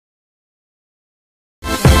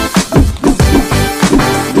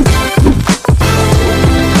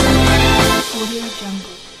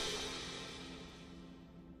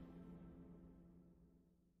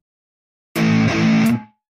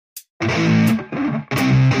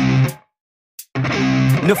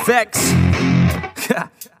effects.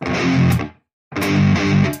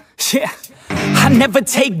 Yeah. I never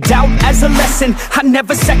take doubt as a lesson, I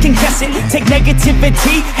never second guess it. Take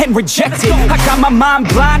negativity and reject it. I got my mind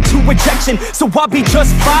blind to rejection, so I'll be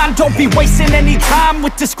just fine. Don't be wasting any time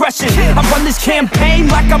with discretion. I run this campaign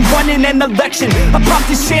like I'm running an election. I pop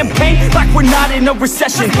this champagne like we're not in a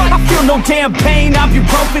recession. I feel no damn pain,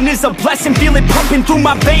 ibuprofen is a blessing. Feel it pumping through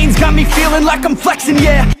my veins, got me feeling like I'm flexing,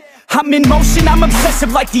 yeah. I'm in motion, I'm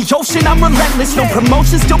obsessive like the ocean, I'm relentless. No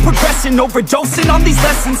promotion, still progressing, overdosing on these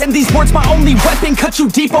lessons. And these words my only weapon, cut you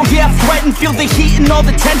deep, oh yeah, I threaten. Feel the heat and all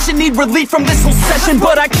the tension, need relief from this whole session.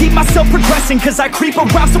 But I keep myself progressing, cause I creep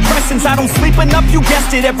around suppressants. I don't sleep enough, you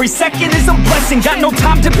guessed it, every second is a blessing. Got no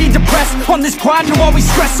time to be depressed, on this grind you always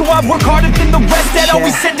stress. So I work harder than the rest, that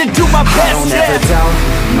always said to do my best. I don't ever doubt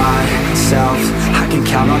myself, I can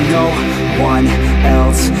count on no one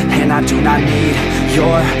else. And I do not need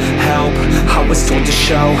your help, I was told to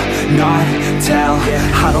show, not tell.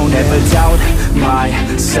 I don't ever doubt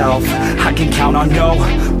myself, I can count on no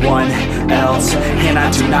one else. And I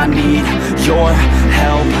do not need your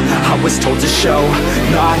help, I was told to show,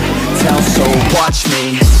 not tell. So watch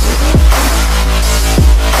me.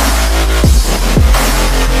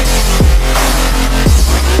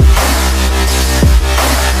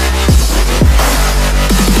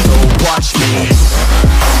 So watch me.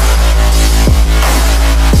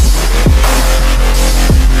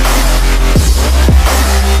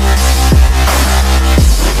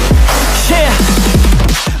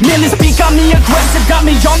 Man, this beat got me aggressive, got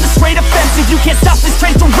me on the straight offensive. You can't stop this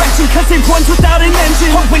train direction, cause it runs without an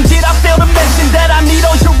engine. Oh, when did I fail to mention that I need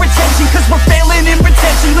all your attention? Cause we're failing in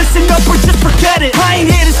retention, listen up or just forget it. I ain't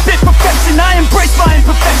here to spit perfection, I embrace my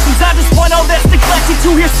imperfections. I just want all that's neglected to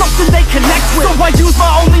hear something they connect with. So I use my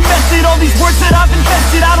only method, all these words that I've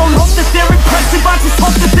invested. I don't hope that they're impressive, I just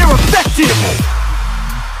hope that they're effective.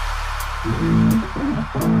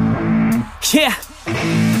 Yeah,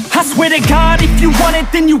 I swear to God, if you want it,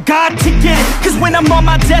 then you got to get it. Cause when I'm on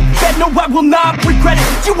my deathbed, no, I will not regret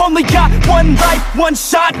it. You only got one life, one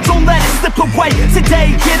shot, don't let it slip away.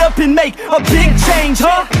 Today, get up and make a big change,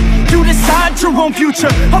 huh? You decide your own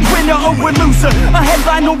future, a winner or a loser, a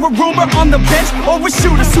headline or a rumor, on the bench or a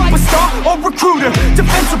shooter, superstar or recruiter,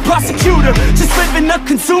 defensive prosecutor, just living a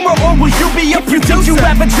consumer, or will you be a producer? If you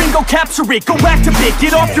have a dream, go capture it, go activate,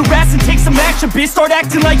 get off your ass and take some action, bitch. Start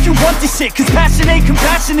acting like you want this shit, cause passion ain't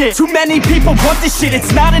compassionate. Too many people want this shit,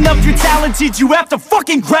 it's not enough you're talented, you have to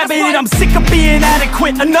fucking grab it. I'm sick of being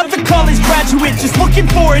adequate, another college graduate, just looking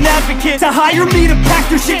for an advocate to hire me to pack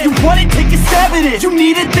their shit. You want it, take a stab at it, you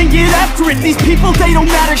need it, then get after it. These people, they don't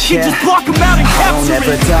matter, shit, just block them out and capture it. I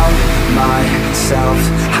don't ever doubt myself,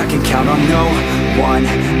 I can count on no one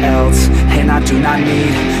else. And I do not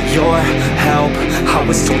need your help, I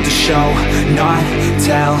was told to show, not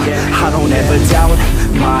tell. I don't ever doubt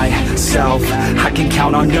myself, I can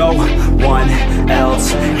count on no one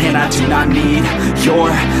else. And I do not need your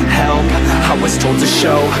help, I was told to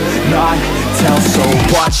show, not tell. So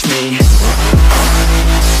watch me.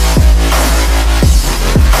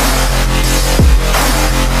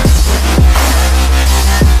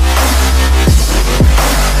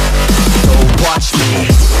 Watch me.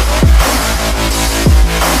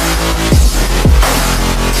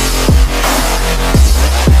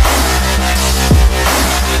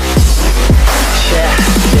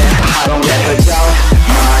 I don't ever doubt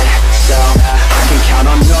myself, I can count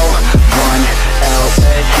on no one else.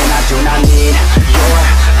 And I do not need your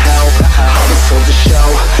help, I was told to show,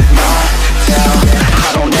 not tell. I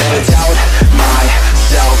don't ever doubt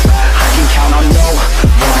myself, I can count on no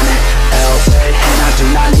one else. And I do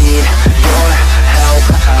not need your help,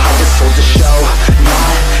 I was told to show,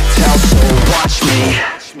 not tell. So watch me.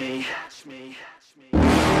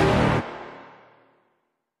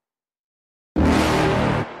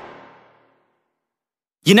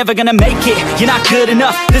 You're never gonna make it, you're not good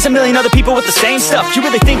enough. There's a million other people with the same stuff. You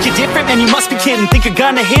really think you're different? Man, you must be kidding. Think you're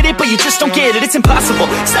gonna hit it, but you just don't get it. It's impossible,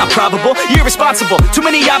 it's not probable, you're irresponsible. Too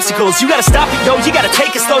many obstacles, you gotta stop it, yo. You gotta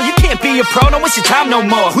take it slow, you can't be a pro. Don't waste your time no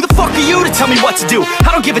more. Who the fuck are you to tell me what to do?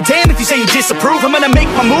 I don't give a damn if you say you disapprove. I'm gonna make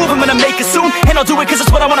my move, I'm gonna make it soon. And I'll do it cause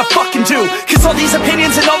it's what I wanna fucking do. Cause all these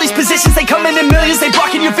opinions and all these positions, they come in millions, they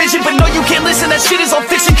blocking your vision. But no, you can't listen, that shit is all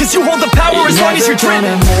fiction. Cause you hold the power as long as you're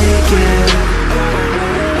dreaming.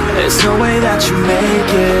 There's no way that you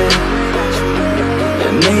make it,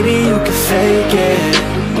 and maybe you can fake it,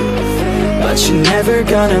 but you're never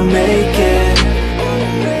gonna make it.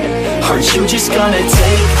 Aren't you just gonna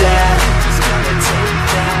take that?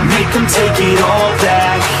 Make them take it all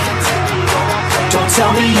back. Don't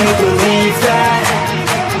tell me you believe that.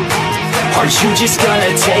 Aren't you just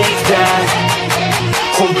gonna take that?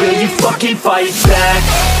 Or will you fucking fight back?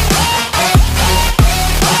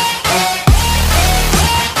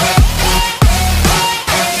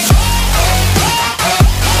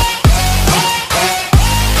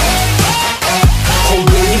 Or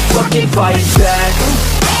will you fucking fight back?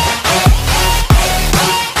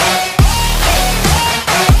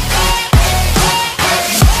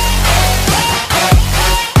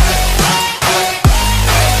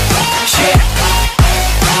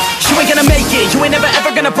 You ain't never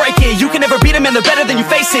ever gonna break it. You can never beat them and they're better than you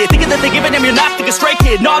face it. Thinking that they give a damn, you're not thinking straight,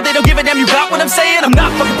 kid. No, they don't give a damn, you got what I'm saying? I'm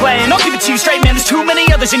not fucking playing, I'll give it to you straight, man. There's too many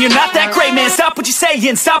others and you're not that great, man. Stop what you're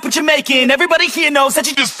saying, stop what you're making. Everybody here knows that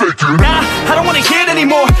you just faking. Nah, I don't wanna hear it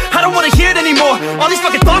anymore, I don't wanna hear it anymore. All these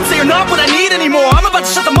fucking thoughts, they are not what I need anymore. I'm about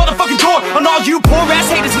to shut the motherfucking door on all you poor ass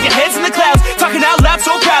haters with your heads in the clouds, talking out loud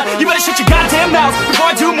so proud. You better shut your goddamn mouth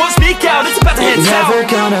before I do more speak out. It's about to head south. Never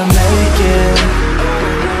gonna make it.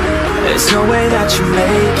 There's no way that you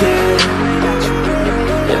make it.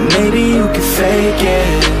 And maybe you can fake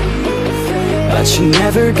it, but you're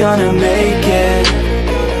never gonna make it.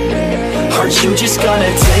 Aren't you just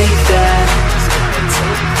gonna take that?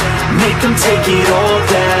 Make them take it all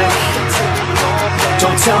back.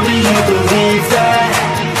 Don't tell me you believe that.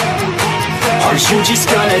 Aren't you just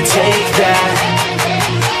gonna take that?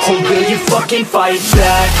 Or will you fucking fight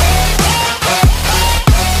back?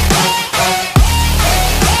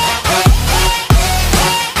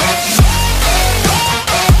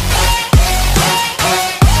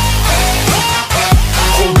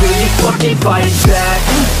 Fucking fight back.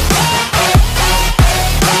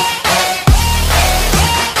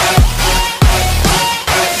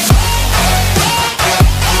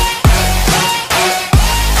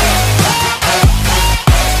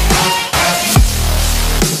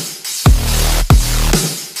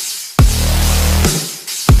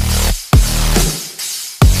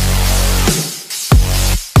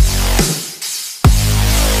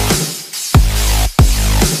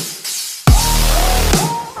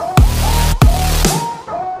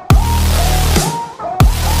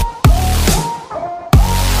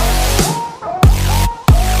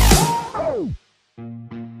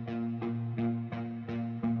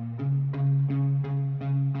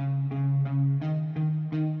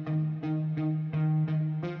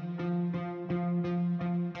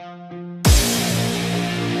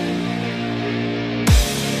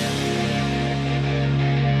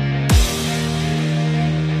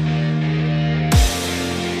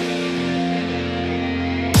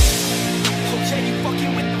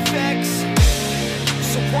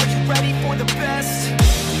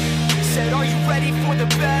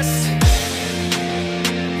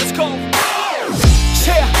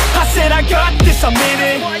 I'm in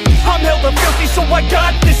it. I'm hella filthy, so I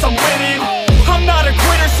got this, I'm winning. I'm not a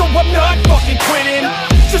quitter, so I'm not fucking quitting.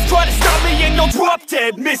 Just try to stop me and you'll drop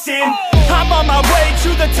dead missing. I'm on my way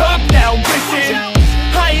to the top now, listen.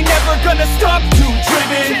 I ain't never gonna stop, too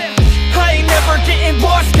driven. I ain't never getting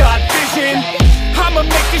lost, got vision. I'ma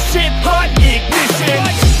make this shit hot, ignition.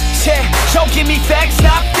 Yeah, y'all give me facts,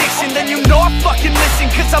 not fiction. Then you know I fucking listen,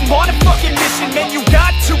 cause I'm on a fucking mission. Man, you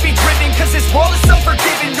got to be driven, cause this world is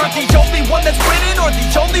unforgiving. You're the only one that's winning, or the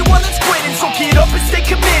only one that's quitting. So get up and stay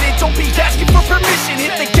committed, don't be asking for permission.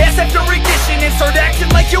 Hit the gas after ignition and start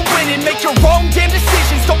acting like you're winning. Make your own damn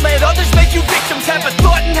decisions, don't let others make you victims. Have a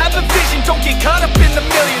thought and have a vision, don't get caught up in the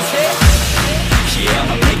millions. Yeah,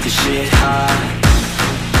 I'ma make this shit hot.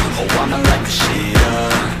 Oh, I'ma light the shit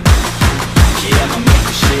up. Yeah, I'ma make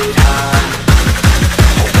this shit hot.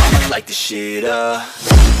 Oh, I'ma light this shit up.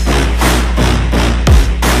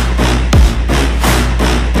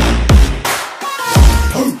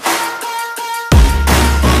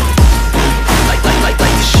 Light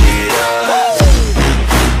this shit up.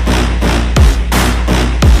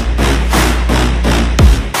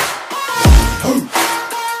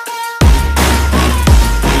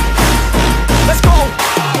 Let's go.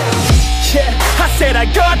 Yeah, I said I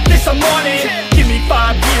got this, I'm on it. Give me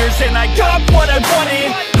 5 years and I got what I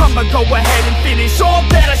wanted. I'ma go ahead and finish all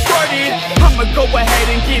that I started. I'ma go ahead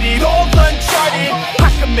and get it all uncharted. I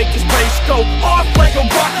can make this place go off like a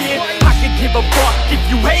rocket. I can give a fuck if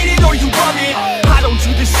you hate it or you love it. I don't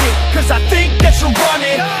do this shit cause I think that you're on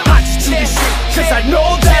it. I just do this shit cause I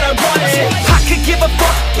know that I want it. I could give a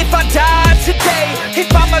fuck if I die today.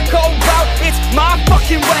 If I'ma go out, it's my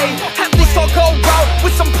fucking way. At least I'll go out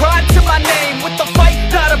with some pride to my name. With the fight,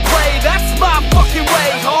 not a play, that's my fucking way,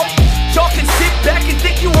 home. Y'all can sit back and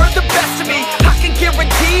think you heard the best of me. I can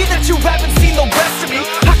guarantee that you haven't seen the rest of me.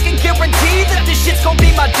 I can guarantee that this shit's gonna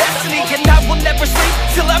be my destiny. And I will never sleep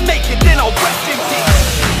till I make it, then I'll rest in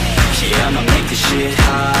peace. Yeah, I'ma make this shit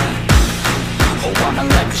hot. Oh, I'ma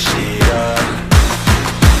light this shit up.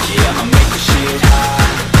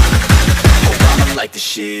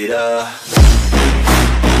 shit up.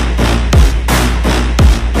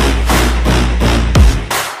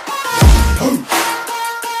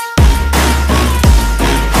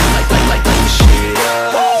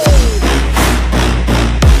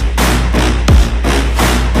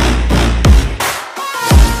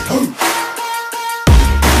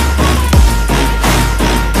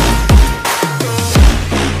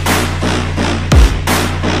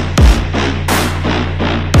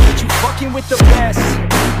 The best,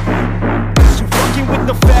 you fucking with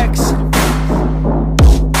the facts.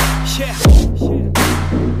 Yeah,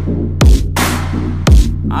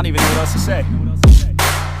 I don't even know what else to say. I'm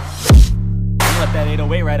let that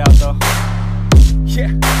 808 right out though.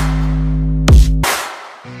 Yeah.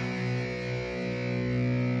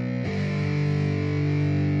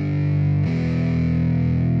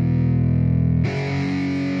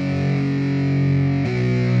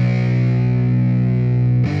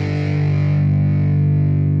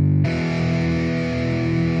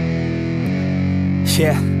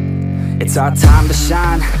 Yeah, it's our time to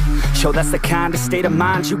shine. Show that's the kind of state of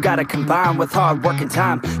mind you gotta combine with hard work and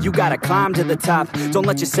time. You gotta climb to the top. Don't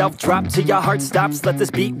let yourself drop till your heart stops. Let this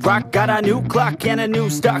beat rock. Got a new clock and a new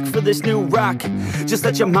stock for this new rock. Just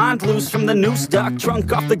let your mind loose from the new stock.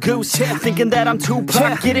 Drunk off the goose, thinking that I'm too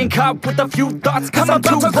pop. Getting caught with a few thoughts cause I'm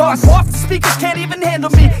too lost. Off the speakers can't even handle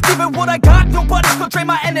me. Give it what I got, nobody's gonna drain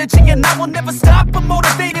my energy. And I will never stop, I'm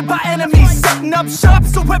motivated by enemies. Setting up shop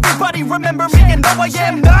so everybody remember me. And no, I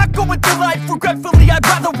am not going through life regretfully. I'd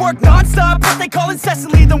rather work non-stop, what they call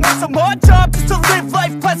incessantly, than work some odd job just to live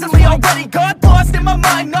life pleasantly. Already got lost in my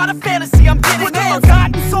mind, not a fantasy, I'm getting with a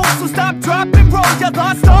forgotten soul, so stop, drop, and roll. You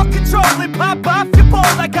lost all control and pop off your ball.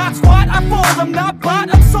 I got squat, I fall, I'm not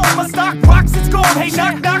bought, I'm sold. My stock rocks, it's gold. Hey,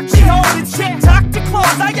 knock, knock, she holding shit, talk to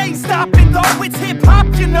close. I ain't stopping though, it's hip-hop,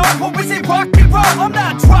 you know. Or is it rock and roll? I'm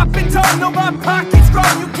not dropping down, no, my pocket's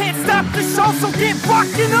grown. You can't stop the show, so get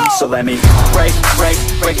rockin' on. So let me break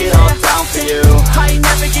it all down for you. I ain't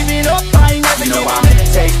never giving up, I ain't never giving up.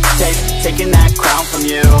 Taking that crown from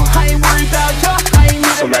you. I ain't worried about you, I ain't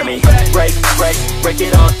never. So let me break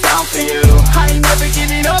it all down for you. I ain't never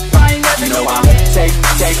giving up, I ain't never giving up.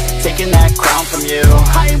 Taking that crown from you.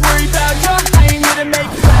 I ain't worried about you, I ain't here to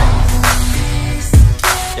make friends.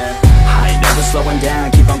 Yeah. I ain't never slowing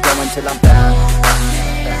down, keep on going till I'm down.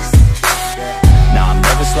 No, I'm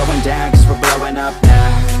never slowing down cause we're blowing up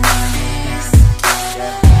now.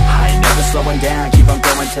 I ain't never slowing down, keep on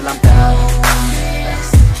going till I'm down.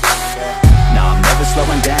 No, I'm never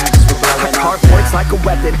slowing down cause we're blowing up. Hard words like a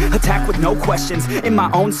weapon, attack with no questions. In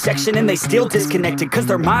my own section and they still disconnected cause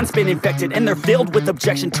their mind's been infected and they're filled with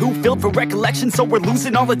objection. Too filled for recollection, so we're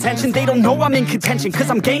losing all attention. They don't know I'm in contention cause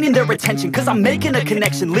I'm gaining their attention. Cause I'm making a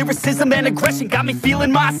connection, lyricism and aggression got me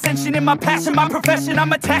feeling my ascension. In my passion, my profession,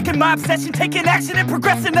 I'm attacking my obsession. Taking action and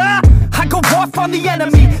progressing, I go off on the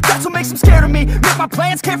enemy, that's what makes them scared of me. Make my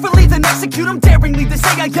plans carefully, then execute them daringly. They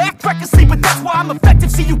say I act recklessly, but that's why I'm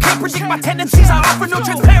effective. See, you can't predict my tendencies, I offer no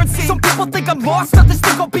transparency. Some people think I'm lost, others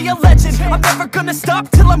think I'll be a legend. I'm never gonna stop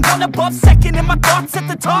till I'm one above second. And my thoughts at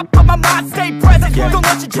the top, but my mind stay present. Don't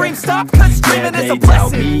let your dreams stop, cause dreaming is a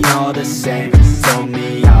blessing. They tell me all the same, told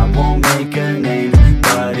me I won't make a name.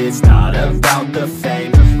 But it's not about the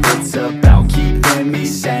fame, it's about keeping me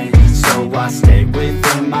sane. So I stay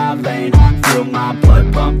within my lane, feel my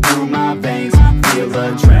blood pump through my veins. Feel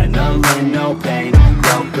adrenaline, no pain,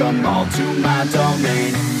 welcome all to my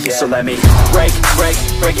domain. Yeah. So let me break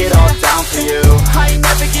it all down for you. I ain't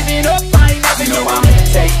never giving up, I ain't never giving up.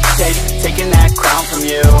 Taking that crown from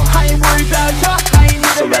you. I ain't worried about you, I ain't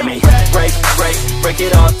here to So let me break break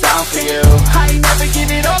it all down for you. I ain't never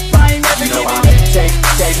giving up, I ain't never giving up.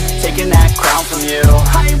 Taking that crown from you.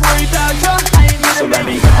 I ain't worried about you, I ain't here to So let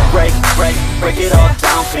me break it all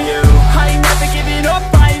down for you. I ain't never giving up,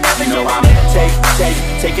 I ain't never giving up.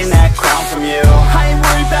 Taking that crown from you. I ain't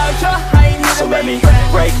worried about you, I ain't here to So let me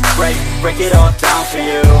break it all down for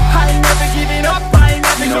you. I ain't never giving up, I ain't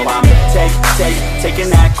never giving up.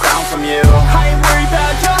 Taking that crown from you. I ain't worried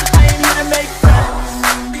about you, I ain't here to make friends.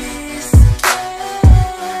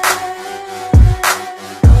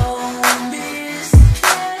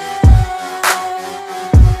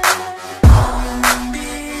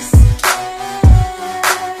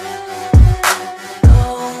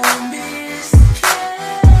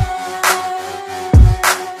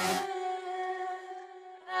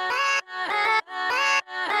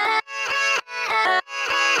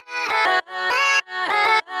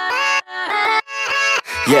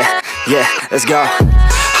 Yeah, let's go.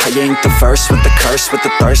 I ain't the first with the curse, with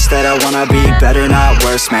the thirst that I wanna be better, not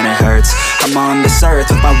worse, man it hurts. I'm on this earth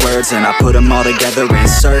with my words, and I put them all together,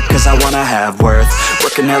 insert, cause I wanna have worth.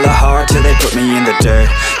 Working hella hard till they put me in the dirt.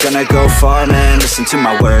 Gonna go far, man, listen to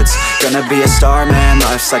my words. Gonna be a star, man,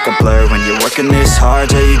 life's like a blur. When you're working this hard,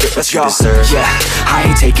 till you get what you deserve. Yeah, I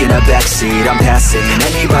ain't taking a backseat, I'm passing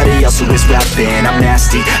anybody else who is rapping. I'm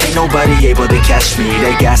nasty, ain't nobody able to catch me.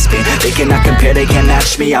 They gasping, they cannot compare, they can't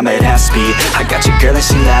match me. I'm at half speed, I got your girl and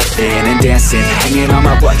she laughing and dancing, hanging on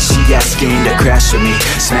my butt, she asking to crash with me,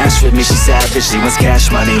 smash with me. She savage, she wants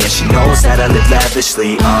cash money, and she knows that I live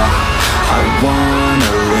lavishly. I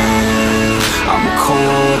wanna live, I'm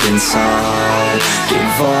cold inside.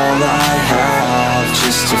 Give all I have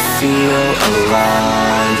just to feel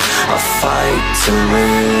alive. I fight to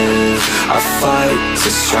live, I fight to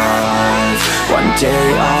strive. One day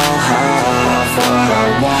I'll have what I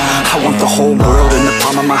want. I want the whole world in the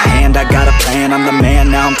palm of my hand. I got a plan, I'm the man.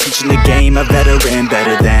 Now I'm teaching the game, a veteran,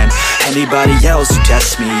 better than anybody else who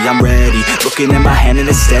tests me. I'm ready, looking at my hand and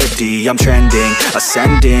it's steady. I'm trending,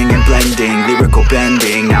 ascending and blending, lyrical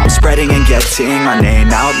bending. Now I'm spreading and getting my name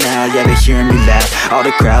out now. Yeah, they hearing me laugh, all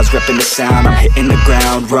the crowds repping the sound. I'm hitting the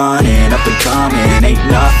ground, running, up and coming, ain't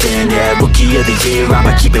nothing. Yeah, rookie of the year,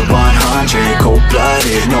 I'ma keep it 100.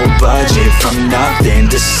 Cold-blooded, no budget, from nothing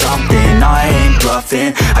to something. I ain't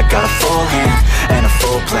bluffing, I got a full hand and a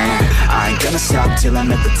full plan. I ain't gonna stop till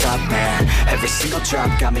I'm at the top, man. Every single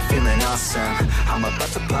drop got me feeling awesome. I'm about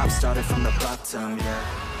to pop, started from the bottom, yeah.